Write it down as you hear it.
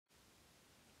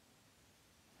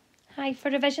Hi,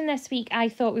 for revision this week, I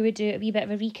thought we would do a wee bit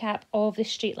of a recap of the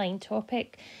straight line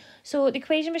topic. So the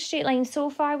equation for straight line, so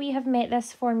far we have met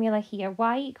this formula here,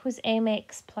 y equals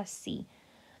mx plus c.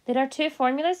 There are two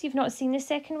formulas, you've not seen the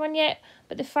second one yet,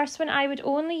 but the first one I would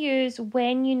only use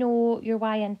when you know your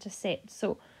y-intercept.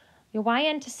 So your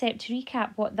y-intercept, to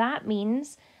recap what that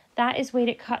means, that is where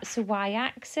it cuts the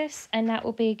y-axis, and that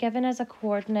will be given as a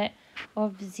coordinate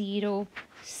of 0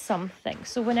 something.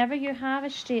 So whenever you have a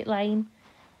straight line,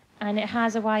 and it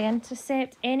has a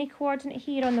y-intercept, any coordinate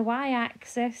here on the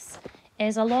y-axis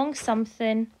is along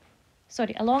something,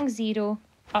 along 0,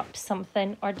 up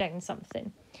something, or down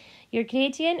something. Your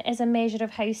gradient is a measure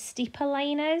of how steep a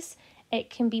line is.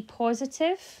 It can be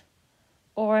positive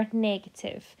or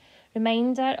negative.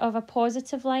 Reminder of a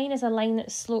positive line is a line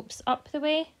that slopes up the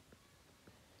way,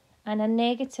 and a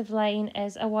negative line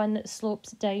is a one that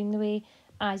slopes down the way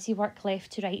as you work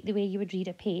left to right, the way you would read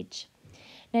a page.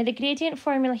 Now the gradient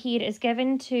formula here is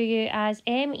given to you as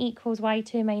m equals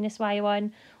y2 minus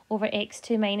y1 over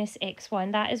x2 minus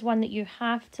x1. That is one that you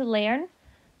have to learn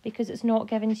because it's not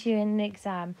given to you in the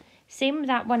exam. Same with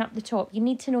that one up the top. You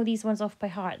need to know these ones off by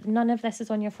heart. None of this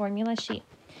is on your formula sheet.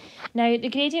 Now the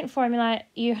gradient formula,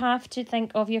 you have to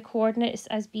think of your coordinates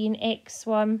as being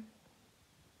x1,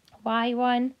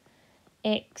 y1,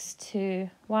 x2,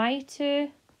 y2,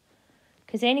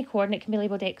 because any coordinate can be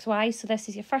labelled xy. So this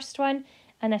is your first one,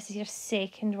 and this is your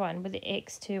second one with the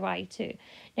x2, y2.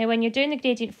 Now, when you're doing the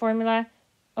gradient formula,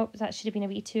 oh, that should have been a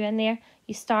wee 2 in there.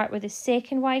 You start with the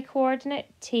second y coordinate,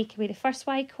 take away the first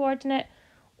y coordinate,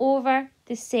 over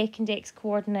the second x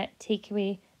coordinate, take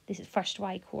away the first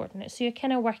y coordinate. So you're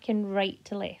kind of working right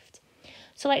to left.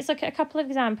 So let's look at a couple of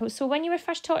examples. So when you were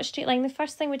first taught a straight line, the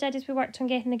first thing we did is we worked on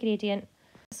getting the gradient.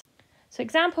 So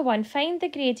example 1, find the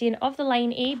gradient of the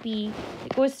line AB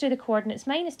that goes through the coordinates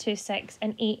 -2, 6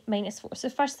 and 8, -4. So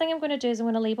the first thing I'm going to do is I'm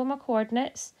going to label my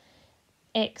coordinates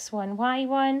x1,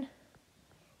 y1,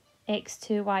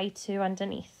 x2, y2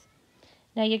 underneath.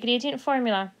 Now your gradient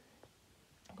formula,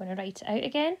 I'm going to write it out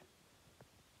again.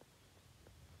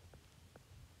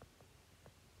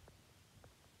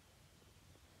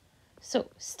 So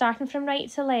starting from right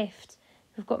to left,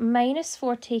 we've got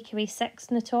 -4 take away 6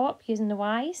 on the top using the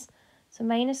y's. So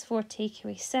 -4 take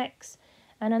away 6.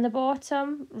 And on the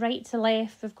bottom, right to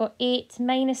left, we've got 8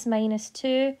 minus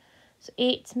 -2. So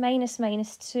 8 minus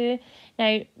 -2.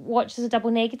 Now, watch, there's a double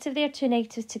negative there. Two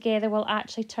negatives together will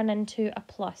actually turn into a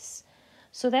plus.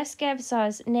 So this gives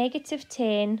us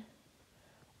 -10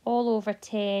 all over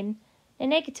 10.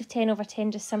 And -10 over 10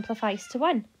 just simplifies to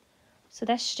 1. So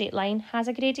this straight line has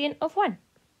a gradient of 1.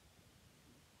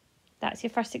 That's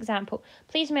your first example.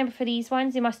 Please remember for these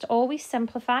ones, you must always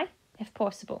simplify if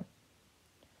possible.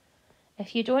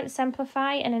 If you don't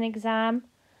simplify in an exam,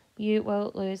 you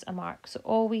will lose a mark. So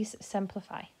always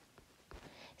simplify.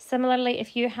 Similarly,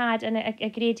 if you had a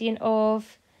gradient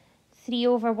of 3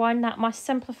 over 1, that must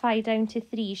simplify down to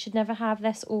 3. You should never have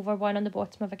this over 1 on the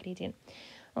bottom of a gradient.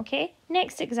 Okay,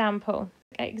 next example.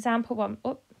 Example 1.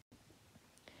 Oh.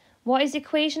 What is the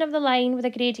equation of the line with a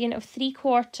gradient of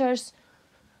 3/4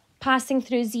 passing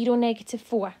through 0,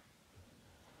 -4?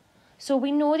 So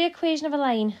we know the equation of a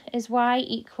line is y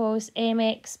equals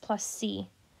mx plus c.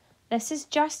 This is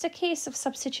just a case of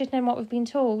substituting in what we've been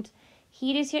told.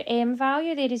 Here is your m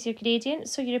value, there is your gradient,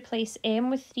 so you replace m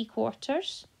with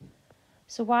 3/4.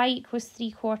 So y equals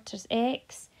 3/4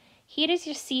 x. Here is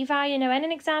your c value. Now in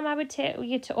an exam I would tell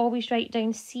you to always write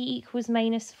down c equals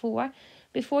 -4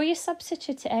 before you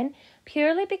substitute it in,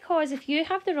 purely because if you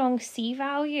have the wrong c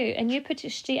value and you put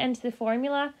it straight into the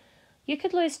formula, you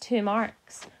could lose 2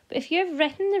 marks. But if you've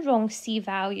written the wrong c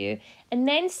value and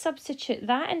then substitute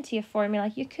that into your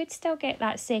formula, you could still get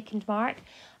that second mark.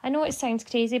 I know it sounds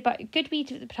crazy, but a good way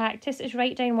to practice is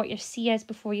write down what your c is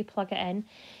before you plug it in.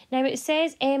 Now it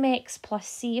says mx plus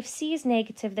c. If c is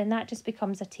negative, then that just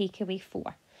becomes a takeaway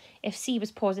 4. If c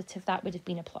was positive, that would have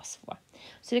been a +4.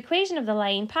 So the equation of the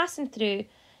line passing through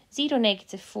 0,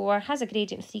 -4 has a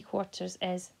gradient of 3/4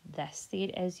 is this. There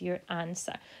is your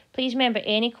answer. Please remember,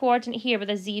 any coordinate here with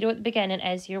a 0 at the beginning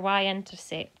is your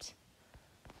y-intercept.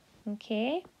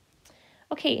 Okay.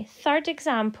 Okay, third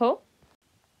example.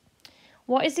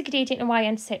 What is the gradient and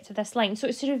y-intercept of this line? So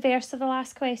it's the reverse of the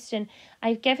last question.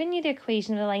 I've given you the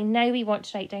equation of the line. Now we want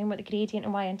to write down what the gradient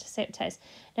and y-intercept is.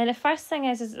 Now the first thing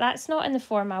is that's not in the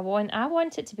form I want. I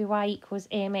want it to be y equals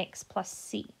mx plus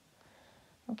c.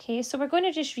 Okay, so we're going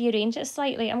to just rearrange it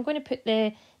slightly. I'm going to put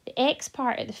the x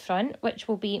part at the front, which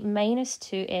will be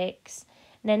 -2x.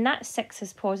 And then that 6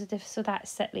 is positive, so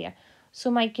that's it there. So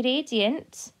my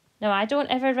gradient, now I don't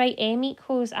ever write m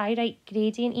equals, I write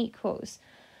gradient equals.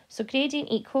 So gradient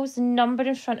equals the number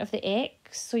in front of the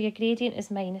x, so your gradient is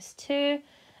 -2,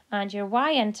 and your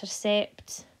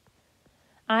y-intercept,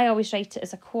 I always write it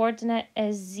as a coordinate,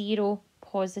 is 0,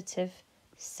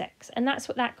 +6. And that's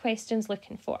what that question's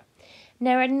looking for.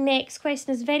 Now our next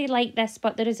question is very like this,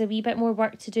 but there is a wee bit more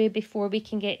work to do before we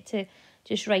can get to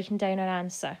just writing down our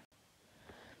answer.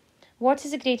 What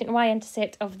is the gradient and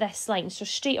y-intercept of this line? So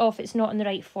straight off, it's not in the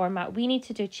right format. We need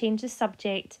to change the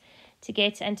subject to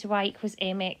get it into y equals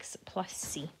mx plus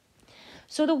c.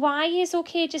 So the y is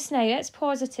okay just now, it's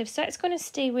positive, so it's going to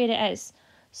stay where it is.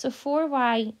 So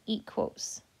 4y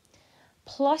equals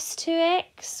plus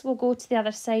 2x will go to the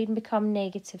other side and become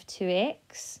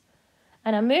 -2x.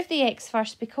 And I move the x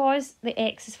first because the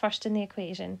x is first in the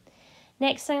equation.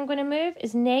 Next thing I'm going to move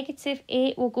is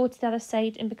 -8 will go to the other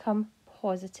side and become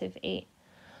 +8.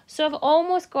 So I've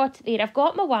almost got it there. I've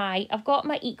got my y, I've got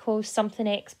my equals something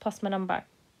x plus my number.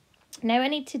 Now I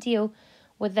need to deal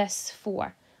with this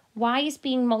 4. Y is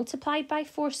being multiplied by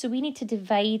 4, so we need to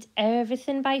divide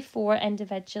everything by 4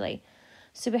 individually.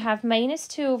 So we have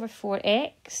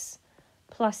 -2/4x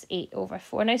plus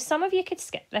 8/4. Now some of you could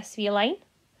skip this wee line.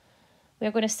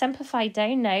 We're going to simplify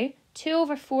down now.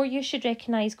 2/4 you should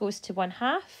recognise goes to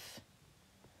 1/2.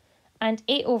 And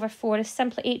 8/4 is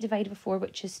simply 8 divided by 4,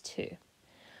 which is 2.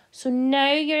 So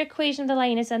now your equation of the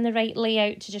line is in the right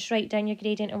layout to just write down your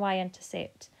gradient and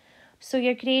y-intercept. So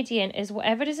your gradient is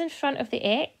whatever is in front of the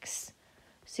x.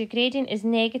 So your gradient is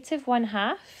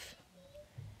 -1/2.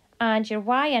 And your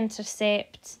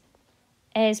y-intercept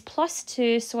is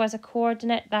 +2. So as a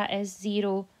coordinate, that is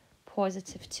 0,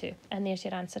 +2. And there's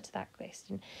your answer to that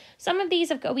question. Some of these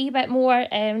have got a wee bit more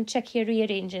trickier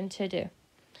rearranging to do.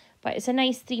 But it's a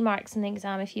nice 3 marks in the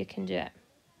exam if you can do it.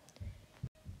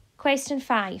 Question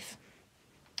 5.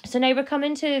 So now we're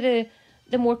coming to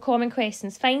the more common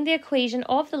questions. Find the equation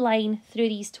of the line through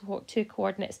these two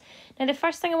coordinates. Now the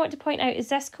first thing I want to point out is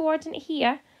this coordinate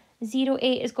here, 0,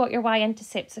 8, has got your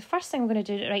y-intercept. So the first thing I'm going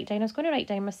to do to write down, I was going to write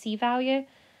down my c value.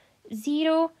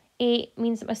 0, 8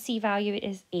 means that my c value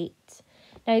is 8.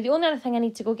 Now the only other thing I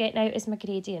need to go get now is my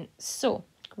gradient. So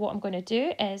what I'm going to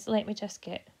do is, let me just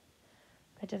get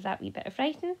rid of that wee bit of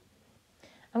writing.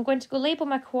 I'm going to go label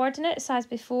my coordinates as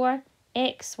before,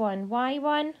 x1,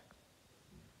 y1,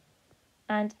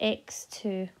 and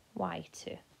x2,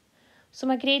 y2. So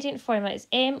my gradient formula is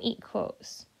m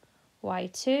equals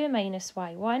y2 minus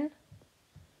y1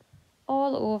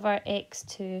 all over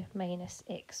x2 minus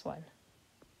x1.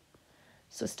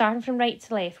 So starting from right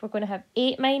to left, we're going to have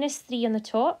 8 minus 3 on the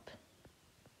top.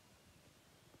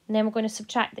 And then we're going to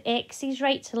subtract the x's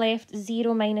right to left,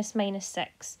 0 minus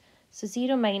 -6. So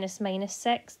 0 minus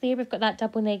 -6. There we've got that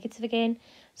double negative again.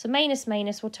 So minus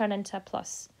minus will turn into a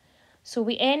plus. So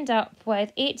we end up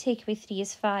with 8 take away 3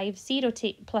 is 5. 0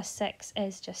 plus 6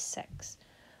 is just 6.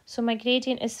 So my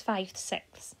gradient is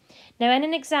 5/6. Now in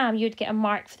an exam you'd get a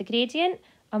mark for the gradient,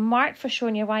 a mark for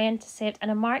showing your y-intercept,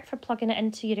 and a mark for plugging it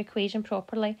into your equation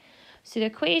properly. So the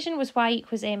equation was y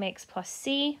equals mx plus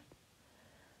c.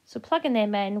 So plugging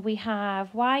them in, we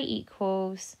have y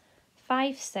equals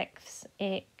 5/6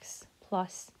 x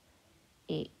plus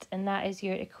 8. And that is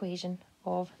your equation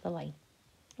of the line.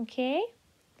 Okay?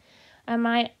 And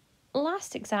my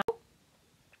last example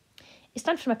is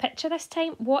done from a picture this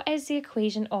time. What is the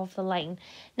equation of the line?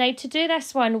 Now to do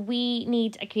this one, we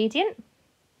need a gradient.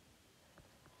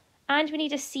 And we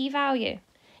need a c value.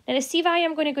 Now the c value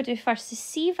I'm going to go do first. The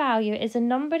c value is a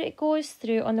number it goes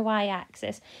through on the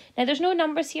y-axis. Now there's no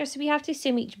numbers here, so we have to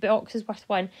assume each box is worth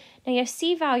 1. Now your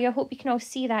c value, I hope you can all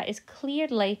see that, is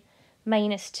clearly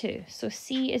 -2. So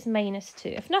c is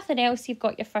 -2. If nothing else, you've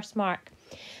got your first mark.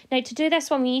 Now to do this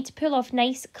one, we need to pull off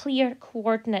nice clear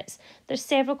coordinates. There's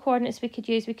several coordinates we could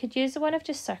use. We could use the one I've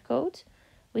just circled.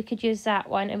 We could use that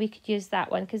one, and we could use that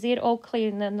one because they're all clear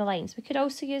in the lines. We could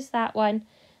also use that one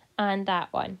and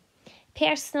that one.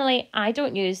 Personally, I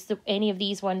don't use any of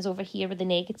these ones over here with the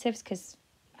negatives because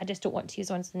I just don't want to use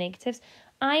ones with the negatives.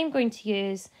 I'm going to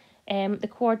use the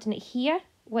coordinate here,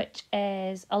 which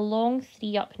is along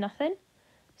 3 up nothing.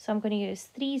 So I'm going to use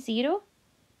 3, 0.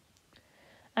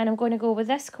 And I'm going to go with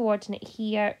this coordinate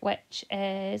here, which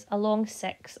is along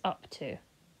 6 up 2.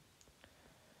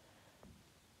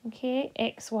 Okay,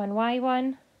 x1,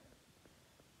 y1,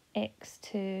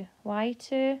 x2,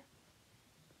 y2.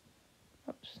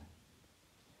 Oops.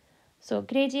 So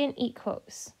gradient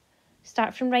equals,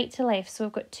 start from right to left. So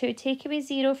we've got 2 take away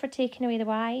 0 for taking away the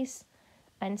y's,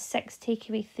 and 6 take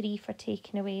away 3 for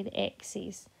taking away the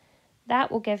x's. That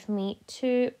will give me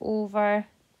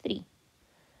 2/3.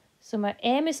 So my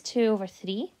m is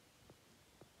 2/3.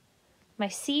 My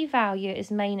c value is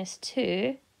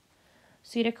 -2.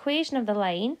 So your equation of the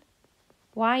line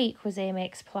y equals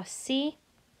mx plus c.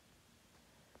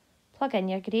 Plug in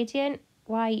your gradient,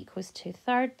 y equals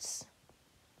 2/3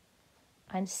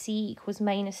 and c equals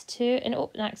 -2. And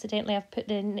oh, and accidentally I've put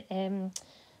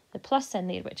the plus in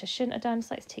there, which I shouldn't have done,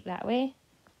 so let's take that away.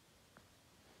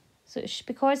 So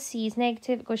because c is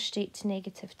negative, it goes straight to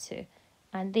 -2.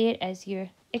 And there is your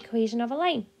equation of a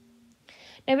line.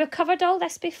 Now, we've covered all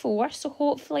this before, so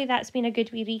hopefully that's been a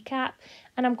good wee recap.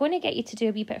 And I'm going to get you to do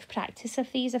a wee bit of practice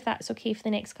of these, if that's okay, for the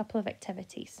next couple of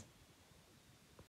activities.